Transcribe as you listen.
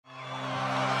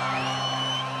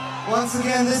Once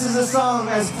again, this is a song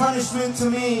as punishment to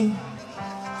me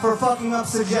for fucking up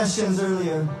suggestions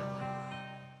earlier.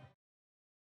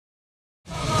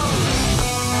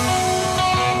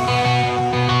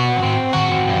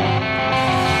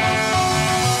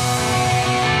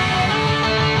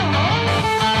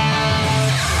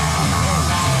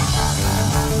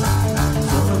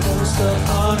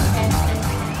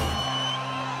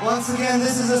 Once again,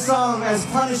 this is a song as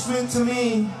punishment to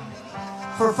me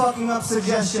for fucking up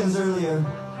suggestions earlier.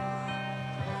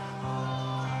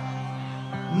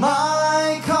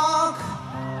 My cock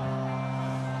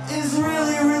is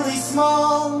really, really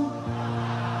small.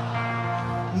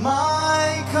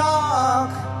 My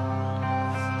cock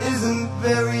isn't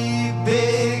very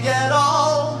big at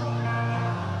all.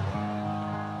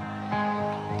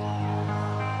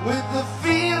 With the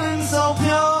feeling so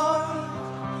pure,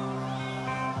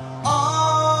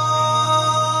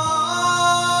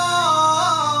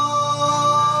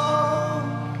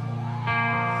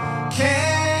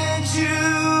 can't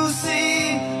you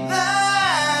see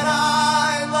that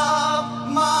I love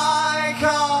my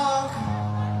cock?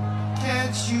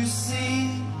 Can't you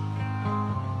see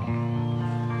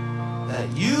that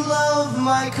you love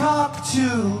my cock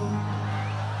too?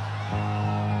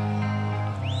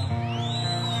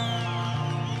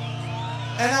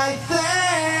 And I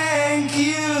thank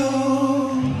you.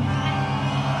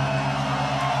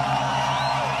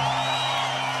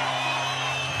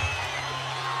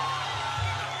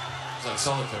 It's like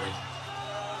solitary.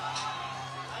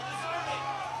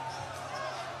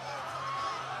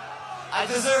 I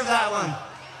deserve that one.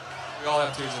 We all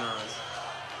have tears in our eyes.